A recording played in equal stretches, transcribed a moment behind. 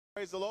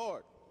Praise the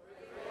Lord.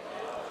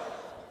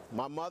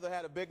 My mother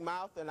had a big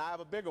mouth and I have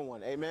a bigger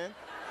one. Amen.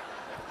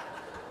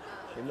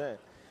 Amen.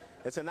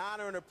 It's an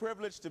honor and a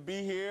privilege to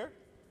be here.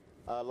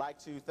 I'd like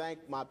to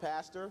thank my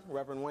pastor,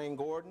 Reverend Wayne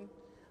Gordon,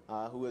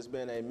 who has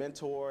been a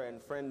mentor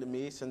and friend to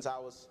me since I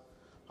was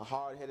a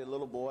hard-headed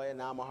little boy, and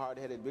now I'm a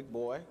hard-headed big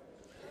boy.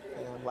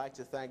 And I'd like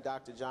to thank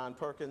Dr. John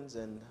Perkins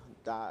and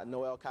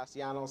Noel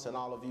Castellanos and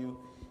all of you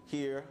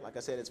here. Like I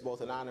said, it's both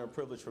an honor and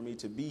privilege for me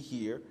to be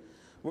here.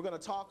 We're going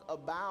to talk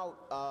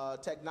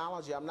about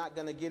technology. I'm not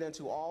going to get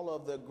into all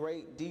of the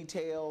great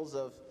details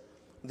of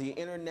the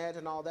internet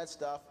and all that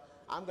stuff.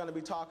 I'm going to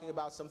be talking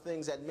about some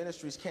things that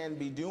ministries can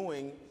be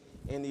doing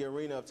in the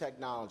arena of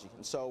technology.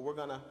 And so we're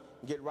going to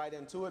get right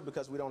into it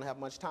because we don't have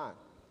much time.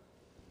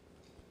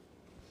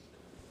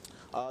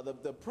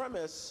 The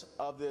premise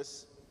of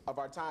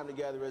our time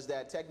together is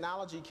that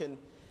technology can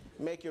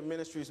make your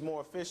ministries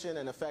more efficient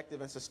and effective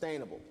and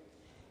sustainable.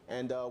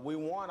 And we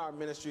want our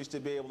ministries to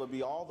be able to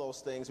be all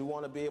those things. We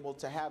want to be able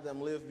to have them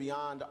live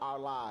beyond our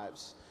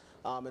lives.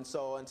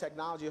 And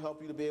technology will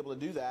help you to be able to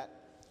do that.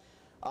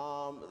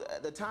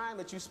 The time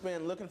that you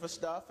spend looking for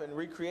stuff and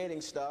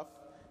recreating stuff,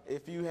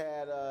 if you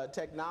had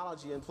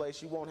technology in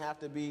place, you won't have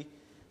to be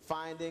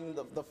finding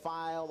the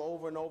file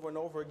over and over and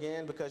over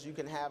again because you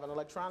can have an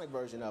electronic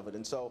version of it.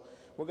 And so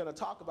we're going to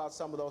talk about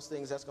some of those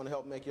things that's going to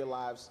help make your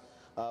lives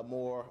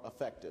more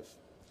effective.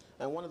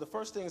 And one of the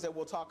first things that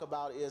we'll talk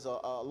about is a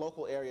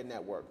local area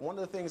network. One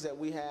of the things that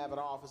we have at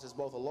our office is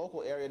both a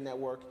local area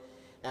network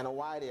and a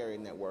wide area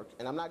network.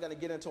 And I'm not going to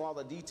get into all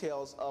the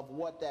details of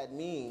what that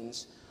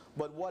means,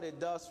 but what it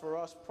does for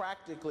us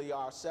practically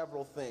are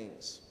several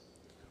things.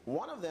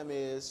 One of them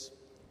is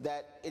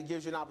that it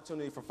gives you an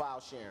opportunity for file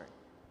sharing.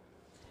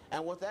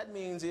 And what that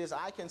means is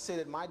I can sit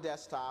at my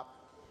desktop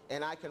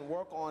and I can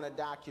work on a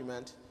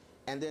document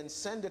and then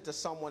send it to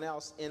someone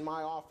else in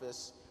my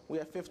office. We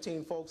have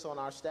 15 folks on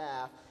our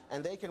staff,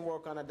 and they can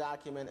work on a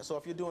document. So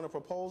if you're doing a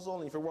proposal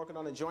and if you're working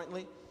on it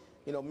jointly,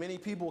 many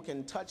people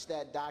can touch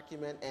that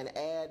document and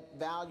add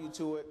value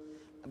to it,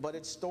 but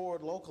it's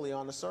stored locally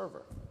on the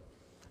server.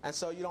 And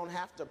so you don't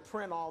have to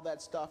print all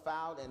that stuff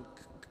out and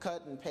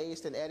cut and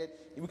paste and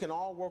edit. We can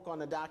all work on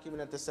the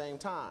document at the same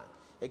time.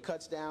 It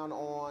cuts down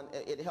on,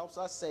 it helps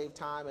us save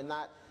time and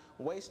not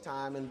waste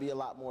time and be a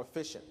lot more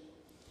efficient.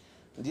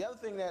 The other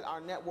thing that our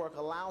network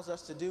allows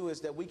us to do is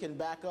that we can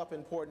back up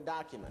important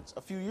documents.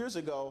 A few years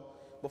ago,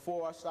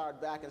 before I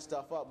started backing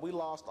stuff up, we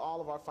lost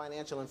all of our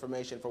financial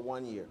information for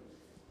 1 year.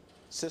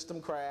 System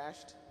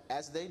crashed,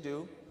 as they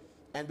do,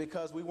 and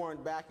because we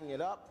weren't backing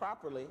it up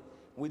properly,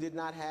 we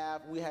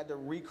had to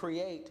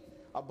recreate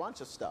a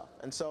bunch of stuff.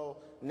 And so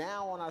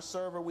now on our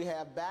server we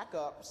have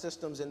backup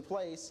systems in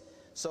place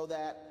so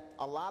that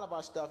a lot of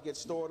our stuff gets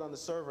stored on the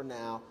server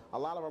now. A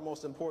lot of our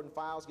most important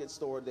files get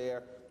stored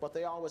there, but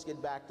they always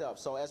get backed up.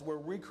 So as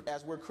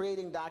we're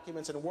creating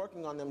documents and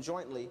working on them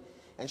jointly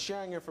and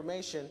sharing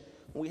information,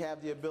 we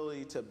have the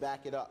ability to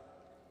back it up.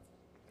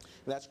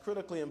 And that's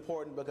critically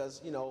important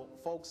because,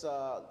 folks,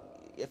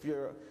 if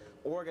you're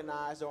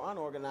organized or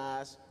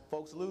unorganized,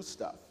 folks lose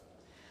stuff.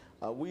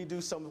 We do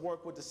some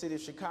work with the city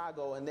of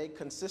Chicago, and they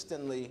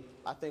consistently,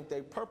 I think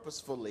they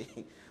purposefully,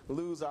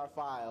 lose our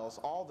files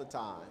all the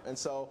time. And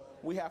so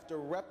we have to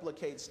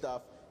replicate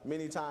stuff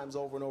many times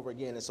over and over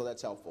again, and so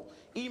that's helpful.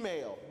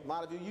 Email. A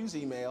lot of you use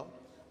email.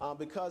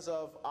 Because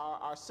of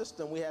our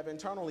system, we have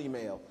internal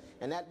email,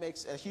 and that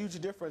makes a huge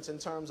difference in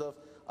terms of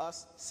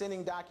us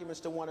sending documents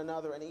to one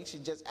another and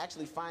just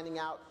actually finding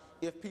out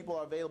if people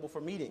are available for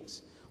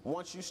meetings.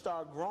 Once you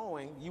start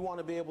growing, you want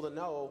to be able to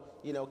know,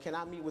 can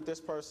I meet with this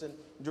person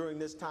during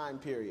this time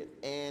period?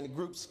 And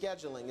group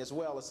scheduling as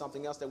well is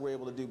something else that we're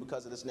able to do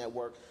because of this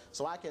network.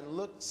 So I can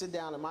sit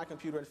down on my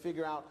computer and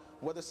figure out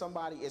whether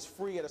somebody is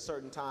free at a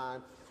certain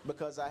time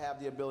because I have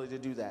the ability to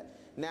do that.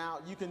 Now,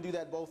 you can do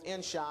that both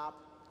in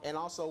shop and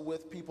also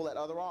with people at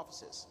other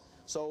offices.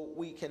 So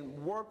we can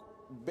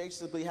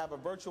basically have a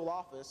virtual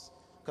office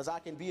because I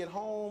can be at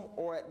home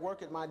or at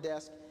work at my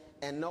desk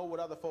and know what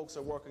other folks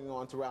are working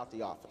on throughout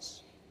the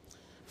office.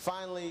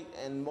 Finally,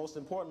 and most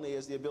importantly,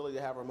 is the ability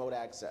to have remote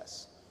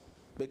access.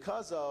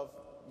 Because of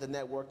the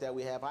network that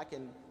we have, I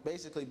can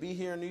basically be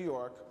here in New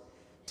York,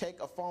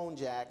 take a phone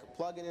jack,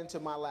 plug it into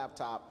my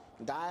laptop,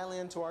 dial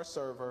into our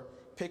server,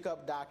 pick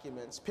up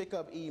documents, pick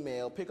up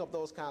email, pick up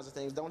those kinds of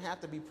things. Don't have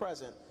to be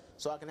present,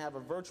 so I can have a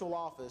virtual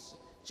office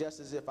just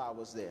as if I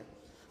was there.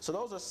 So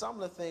those are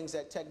some of the things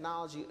that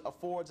technology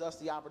affords us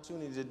the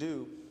opportunity to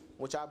do,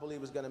 which I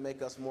believe is going to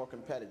make us more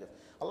competitive.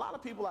 A lot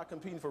of people are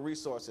competing for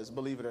resources,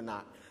 believe it or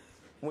not.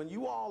 When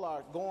you all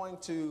are going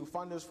to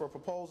funders for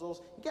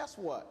proposals, guess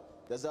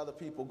what? There's other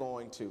people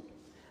going to.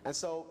 And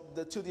so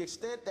to the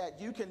extent that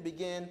you can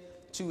begin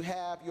to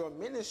have your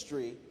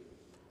ministry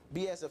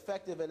be as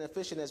effective and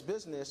efficient as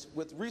business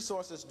with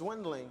resources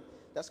dwindling,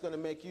 that's going to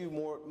make you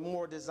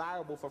more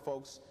desirable for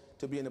folks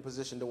to be in a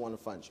position to want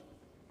to fund you.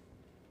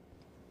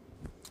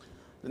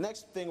 The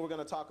next thing we're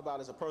going to talk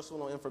about is a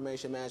personal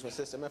information management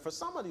system. And for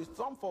some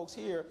folks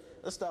here,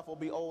 this stuff will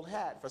be old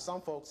hat. For some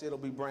folks, it'll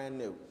be brand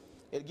new.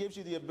 It gives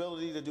you the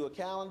ability to do a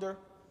calendar,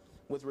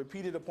 with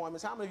repeated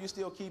appointments. How many of you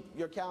still keep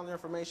your calendar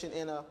information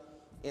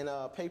in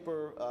a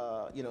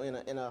paper, you know,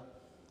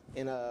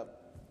 in a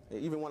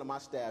even one of my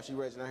staff, she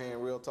raising her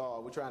hand real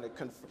tall. We're trying to,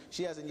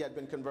 she hasn't yet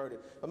been converted.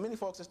 But many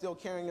folks are still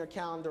carrying their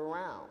calendar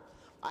around.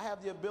 I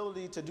have the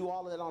ability to do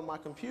all of that on my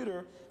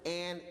computer,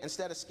 and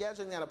instead of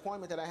scheduling that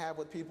appointment that I have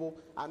with people,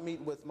 I meet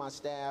with my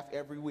staff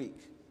every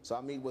week. So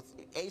I meet with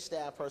a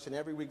staff person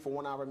every week for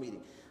a 1-hour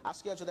meeting. I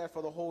schedule that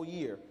for the whole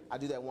year. I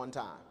do that one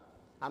time.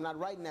 I'm not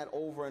writing that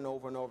over and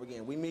over and over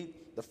again. We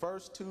meet the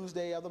first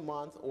Tuesday of the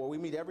month, or we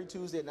meet every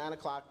Tuesday at 9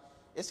 o'clock.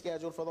 It's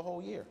scheduled for the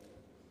whole year.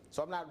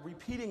 So I'm not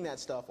repeating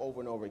that stuff over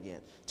and over again.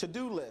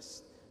 To-do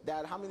lists.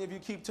 How many of you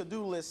keep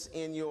to-do lists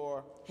in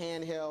your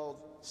handheld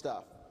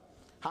stuff?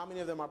 How many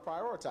of them are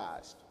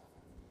prioritized?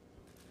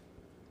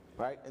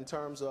 Right? In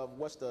terms of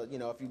what's the, you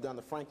know, if you've done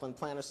the Franklin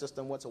Planner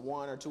system, what's a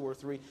 1 or 2 or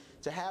 3?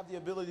 To have the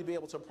ability to be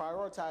able to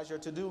prioritize your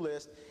to-do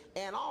list,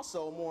 and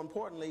also, more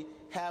importantly,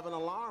 have an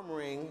alarm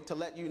ring to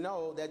let you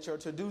know that your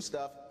to-do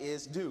stuff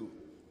is due.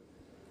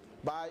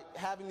 By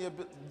having the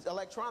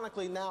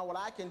electronically now, what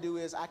I can do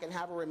is I can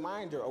have a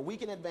reminder a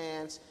week in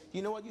advance.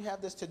 You know what? You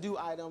have this to-do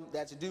item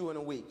that's due in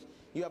a week.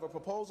 You have a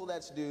proposal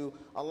that's due.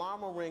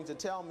 Alarm will ring to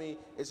tell me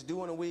it's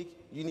due in a week.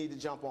 You need to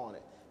jump on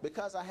it.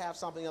 Because I have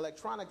something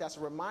electronic that's a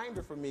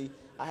reminder for me,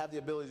 I have the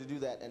ability to do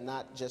that and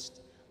not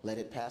just let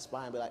it pass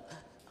by and be like,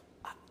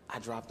 I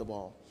dropped the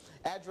ball.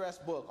 Address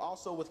book,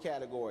 also with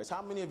categories.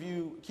 How many of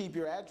you keep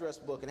your address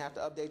book and have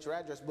to update your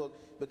address book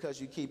because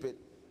you keep it,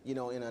 you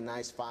know, in a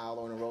nice file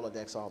or in a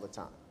Rolodex all the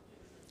time?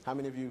 How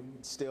many of you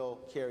still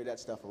carry that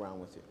stuff around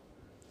with you?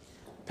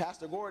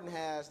 Pastor Gordon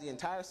has the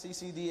entire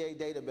CCDA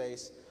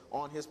database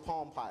on his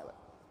Palm Pilot.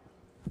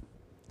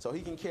 So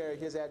he can carry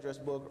his address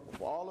book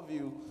for all of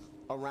you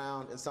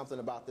around in something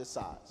about this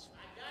size.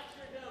 I got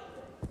your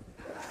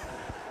number.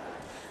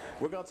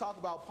 We're going to talk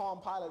about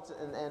Palm Pilots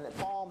and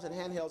Palms and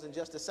handhelds in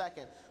just a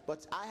second,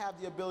 but I have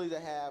the ability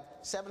to have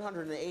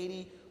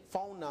 780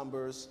 phone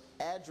numbers,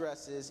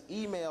 addresses,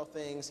 email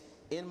things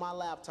in my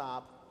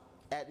laptop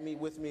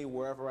with me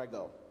wherever I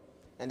go.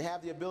 And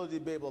have the ability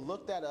to be able to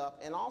look that up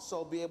and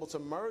also be able to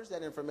merge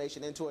that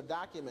information into a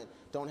document.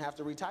 Don't have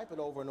to retype it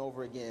over and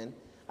over again.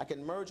 I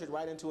can merge it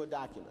right into a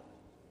document.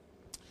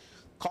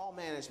 Call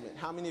management.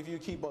 How many of you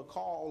keep a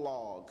call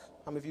log?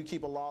 How many of you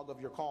keep a log of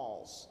your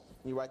calls?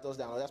 You write those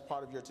down. That's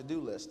part of your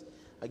to-do list.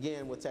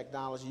 Again, with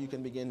technology, you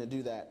can begin to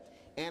do that.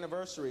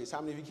 Anniversaries.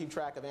 How many of you keep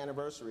track of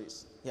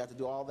anniversaries? You have to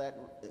do all that.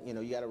 You know,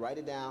 you got to write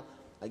it down.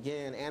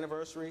 Again,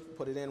 anniversary,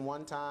 put it in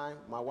one time.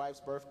 My wife's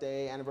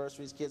birthday,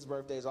 anniversaries, kids'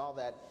 birthdays, all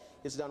that.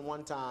 It's done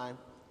one time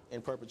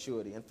in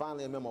perpetuity. And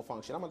finally, a memo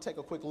function. I'm going to take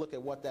a quick look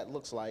at what that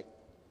looks like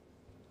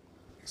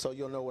so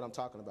you'll know what I'm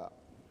talking about.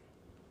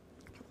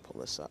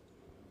 Pull this up.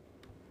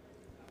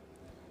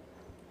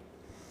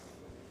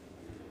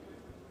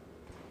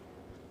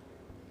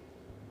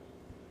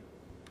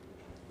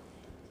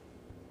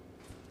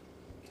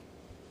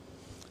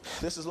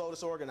 This is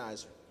Lotus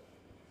Organizer.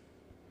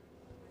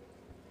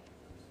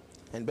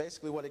 And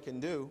basically what it can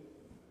do,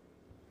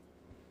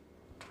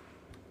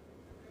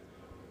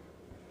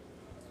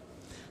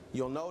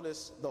 you'll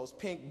notice those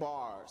pink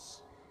bars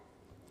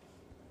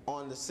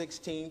on the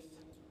 16th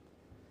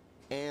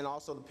and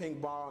also the pink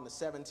bar on the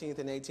 17th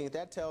and 18th.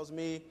 That tells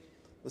me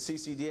the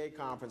CCDA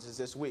conference is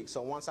this week.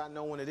 So once I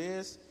know when it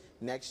is,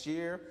 next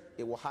year,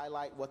 it will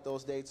highlight what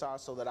those dates are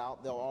so that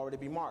they'll already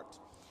be marked.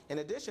 In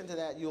addition to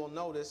that, you'll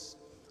notice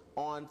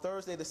on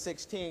Thursday the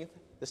 16th,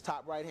 this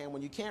top right hand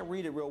one, you can't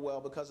read it real well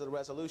because of the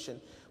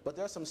resolution, but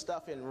there's some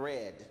stuff in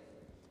red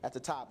at the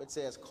top. It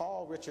says,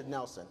 call Richard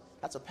Nelson.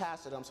 That's a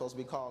pastor that I'm supposed to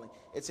be calling.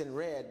 It's in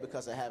red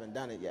because I haven't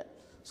done it yet.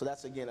 So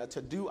that's, again, a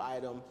to-do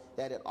item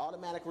that it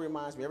automatically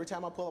reminds me. Every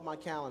time I pull up my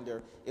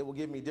calendar, it will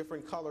give me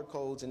different color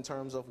codes in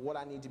terms of what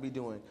I need to be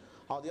doing.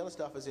 All the other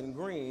stuff is in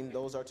green.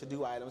 Those are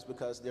to-do items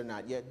because they're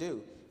not yet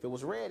due. If it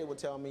was red, it would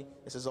tell me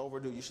this is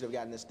overdue. You should have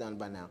gotten this done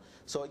by now.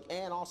 So,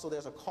 and also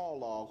there's a call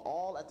log.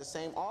 All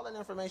that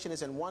information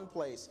is in one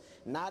place,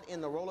 not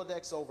in the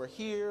Rolodex over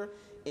here,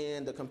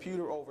 in the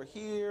computer over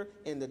here,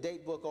 in the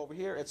date book over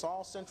here. It's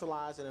all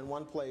centralized and in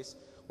one place,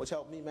 which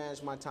helped me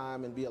manage my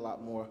time and be a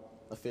lot more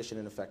efficient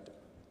and effective.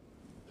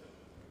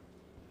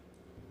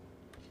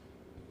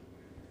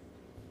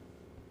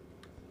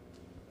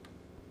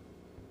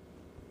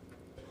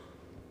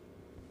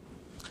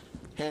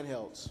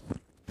 Handhelds.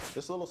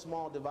 This little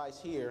small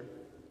device here,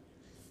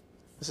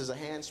 this is a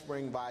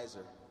handspring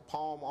visor.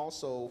 Palm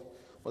also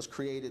was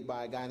created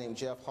by a guy named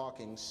Jeff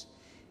Hawkins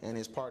and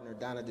his partner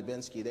Donna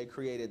Dubinsky. They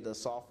created the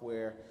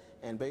software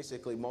and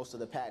basically most of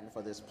the patent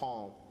for this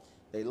Palm.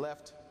 They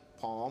left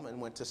Palm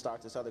and went to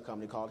start this other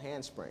company called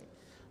Handspring.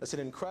 It's an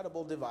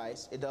incredible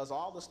device. It does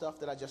all the stuff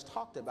that I just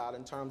talked about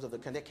in terms of the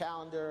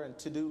calendar and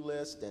to-do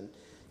list and,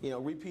 you know,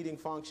 repeating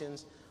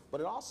functions,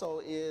 but it also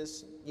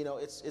is, you know,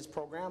 it's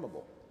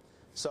programmable.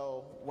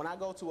 So when I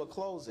go to a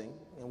closing,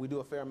 and we do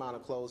a fair amount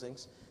of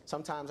closings,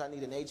 sometimes I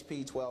need an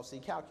HP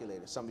 12C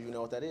calculator. Some of you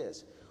know what that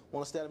is.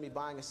 Well, instead of me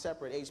buying a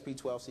separate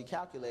HP 12C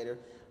calculator,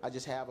 I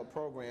just have a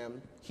program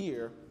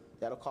here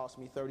That'll cost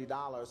me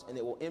 $30, and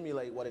it will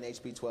emulate what an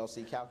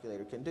HP12C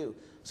calculator can do.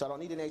 So I don't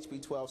need an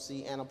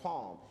HP12C and a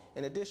Palm.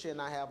 In addition,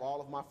 I have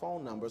all of my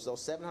phone numbers.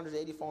 Those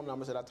 780 phone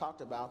numbers that I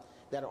talked about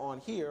that are on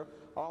here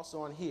are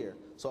also on here.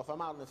 So if I'm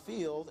out in the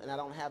field and I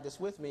don't have this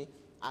with me,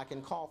 I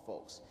can call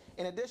folks.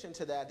 In addition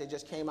to that, they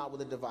just came out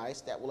with a device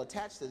that will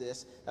attach to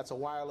this that's a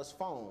wireless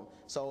phone.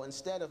 So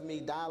instead of me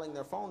dialing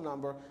their phone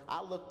number,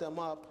 I look them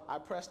up, I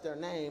press their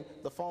name,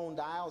 the phone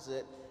dials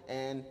it,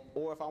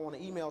 or if I want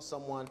to email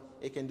someone,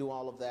 it can do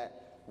all of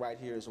that right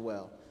here as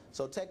well.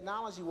 So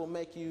technology will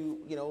make you,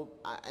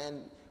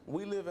 and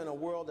we live in a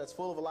world that's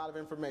full of a lot of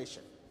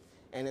information.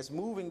 And it's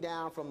moving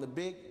down from the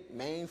big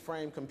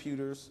mainframe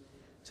computers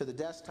to the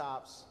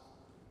desktops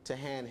to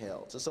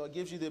handhelds. So it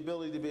gives you the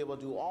ability to be able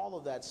to do all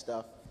of that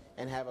stuff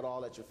and have it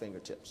all at your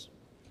fingertips.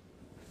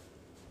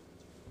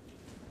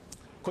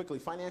 Quickly,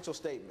 financial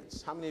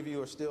statements. How many of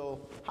you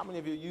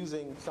are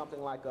using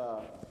something like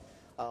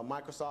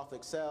Microsoft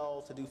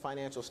Excel to do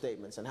financial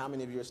statements? And how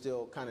many of you are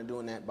still kind of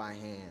doing that by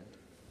hand?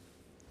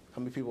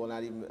 How many people are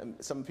not even,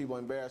 some people are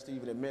embarrassed to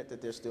even admit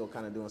that they're still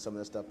kind of doing some of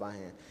this stuff by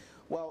hand.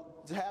 Well,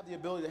 to have the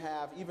ability to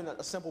have even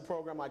a simple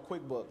program like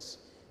QuickBooks,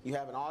 you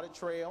have an audit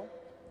trail.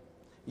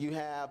 You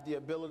have the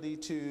ability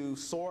to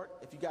sort.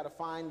 If you got to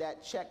find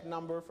that check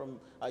number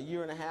from a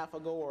year and a half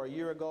ago or a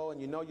year ago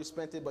and you know you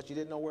spent it but you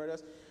didn't know where it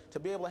is, to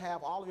be able to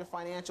have all of your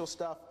financial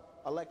stuff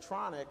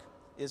electronic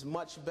is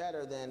much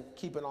better than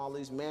keeping all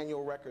these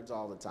manual records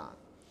all the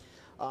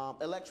time.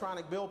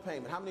 Electronic bill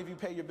payment. How many of you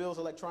pay your bills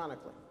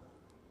electronically?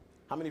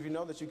 How many of you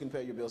know that you can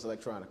pay your bills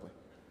electronically?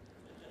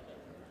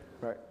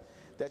 Right.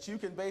 That you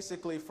can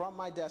basically, from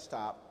my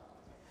desktop,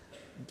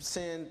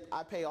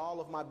 I pay all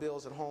of my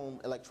bills at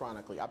home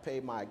electronically. I pay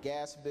my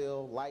gas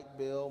bill, light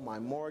bill, my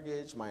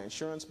mortgage, my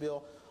insurance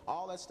bill,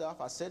 all that stuff.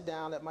 I sit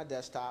down at my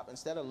desktop.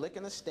 Instead of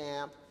licking a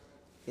stamp,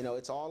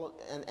 it's all,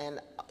 and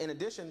in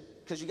addition,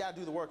 because you got to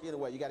do the work either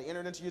way. You got to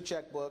enter it into your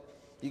checkbook.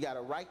 You got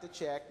to write the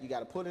check. You got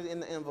to put it in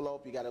the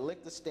envelope. You got to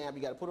lick the stamp.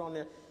 You got to put it on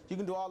there. You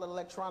can do all that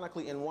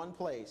electronically in one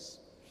place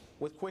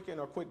with Quicken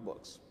or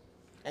QuickBooks,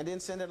 and then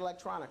send it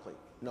electronically.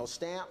 No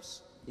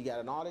stamps. You got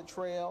an audit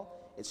trail.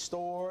 It's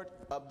stored,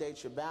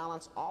 updates your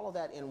balance, all of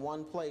that in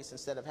one place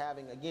instead of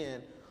having,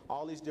 again,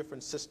 all these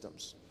different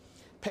systems.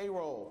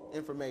 Payroll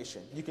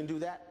information, you can do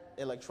that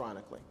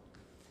electronically.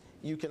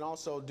 You can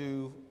also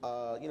do,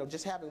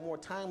 just having more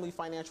timely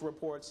financial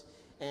reports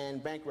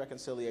and bank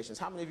reconciliations.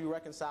 How many of you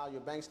reconcile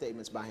your bank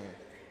statements by hand?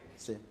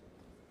 See?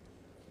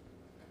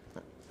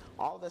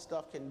 All of that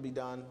stuff can be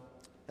done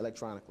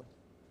electronically.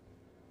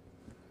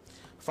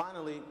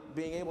 Finally,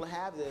 being able to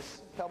have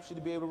this helps you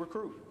to be able to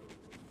recruit.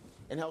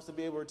 And helps to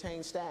be able to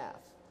retain staff.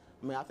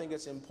 I mean, I think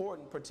it's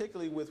important,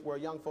 particularly with where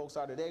young folks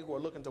are today who are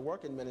looking to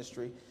work in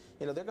ministry.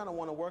 They're going to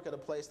want to work at a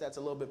place that's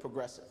a little bit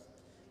progressive.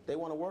 They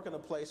want to work in a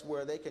place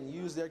where they can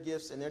use their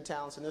gifts and their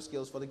talents and their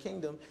skills for the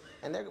kingdom.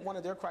 And one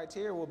of their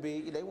criteria will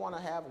be they want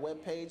to have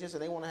web pages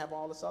and they want to have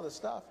all this other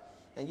stuff.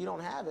 And you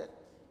don't have it,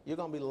 you're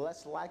going to be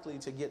less likely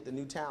to get the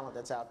new talent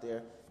that's out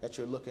there that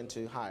you're looking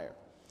to hire.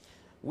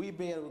 We've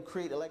been able to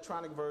create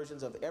electronic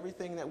versions of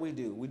everything that we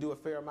do. We do a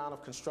fair amount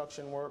of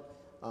construction work.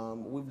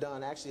 We've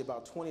done actually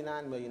about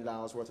 $29 million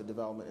worth of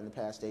development in the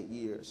past 8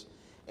 years.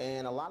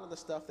 And a lot of the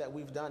stuff that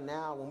we've done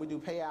now, when we do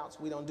payouts,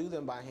 we don't do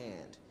them by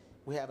hand.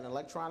 We have an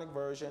electronic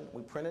version,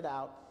 we print it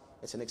out,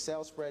 it's an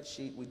Excel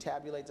spreadsheet, we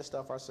tabulate the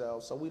stuff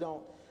ourselves, so we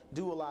don't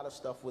do a lot of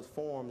stuff with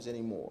forms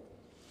anymore.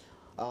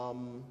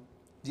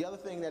 The other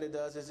thing that it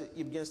does is it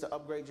begins to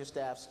upgrade your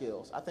staff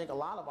skills. I think a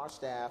lot of our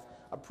staff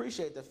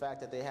appreciate the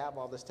fact that they have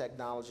all this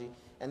technology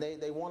and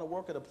they want to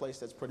work at a place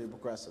that's pretty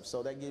progressive.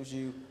 So that gives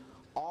you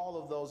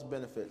all of those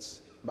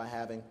benefits by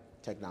having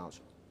technology.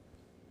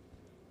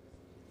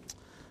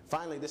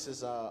 Finally, this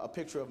is a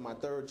picture of my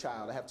third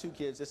child. I have 2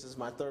 kids. This is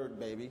my third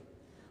baby,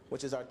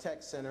 which is our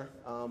tech center.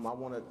 I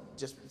want to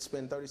just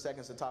spend 30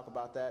 seconds to talk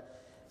about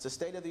that. It's a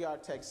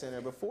state-of-the-art tech center.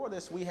 Before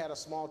this, we had a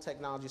small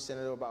technology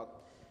center. There were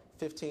about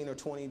 15 or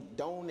 20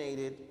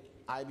 donated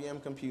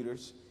IBM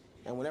computers.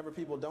 And whenever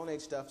people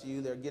donate stuff to you,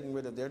 they're getting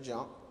rid of their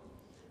junk.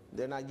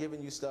 They're not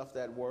giving you stuff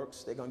that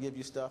works. They're going to give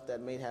you stuff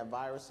that may have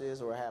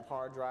viruses or have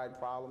hard drive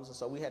problems. And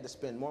so we had to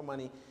spend more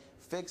money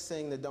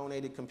fixing the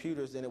donated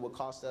computers than it would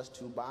cost us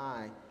to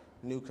buy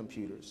new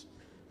computers.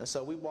 And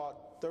so we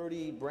bought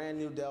 30 brand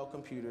new Dell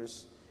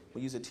computers.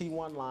 We use a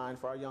T1 line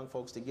for our young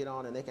folks to get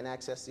on and they can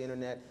access the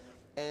internet.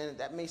 And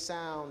that may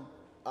sound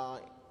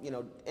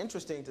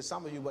interesting to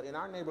some of you, but in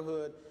our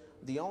neighborhood,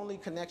 the only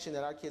connection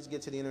that our kids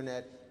get to the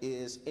internet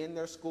is in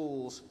their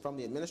schools from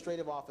the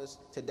administrative office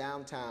to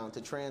downtown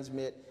to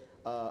transmit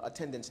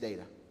attendance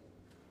data.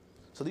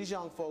 So these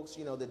young folks,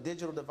 the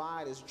digital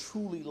divide is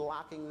truly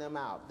locking them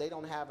out. They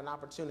don't have an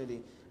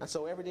opportunity. And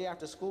so every day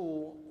after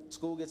school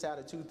gets out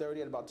at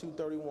 2:30, at about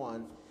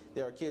 2:31,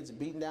 there are kids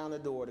beating down the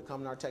door to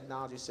come to our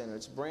technology center.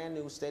 It's brand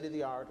new,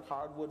 state-of-the-art,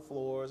 hardwood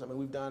floors. I mean,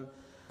 we've done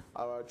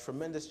a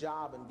tremendous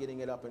job in getting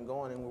it up and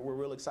going, and we're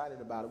real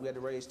excited about it. We had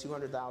to raise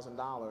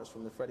 $200,000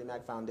 from the Freddie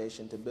Mac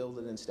Foundation to build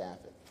it and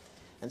staff it.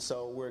 And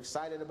so we're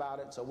excited about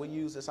it. So we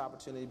use this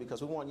opportunity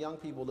because we want young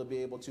people to be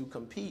able to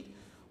compete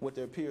with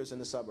their peers in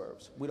the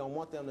suburbs. We don't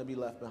want them to be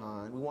left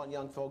behind. We want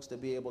young folks to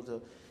be able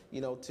to,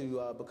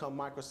 become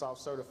Microsoft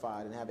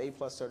certified and have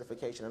A+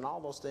 certification and all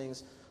those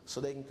things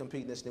so they can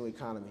compete in this new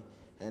economy.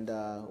 And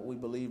we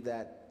believe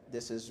that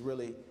this is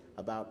really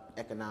about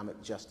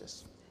economic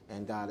justice,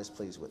 and God is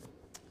pleased with it.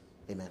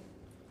 Amen.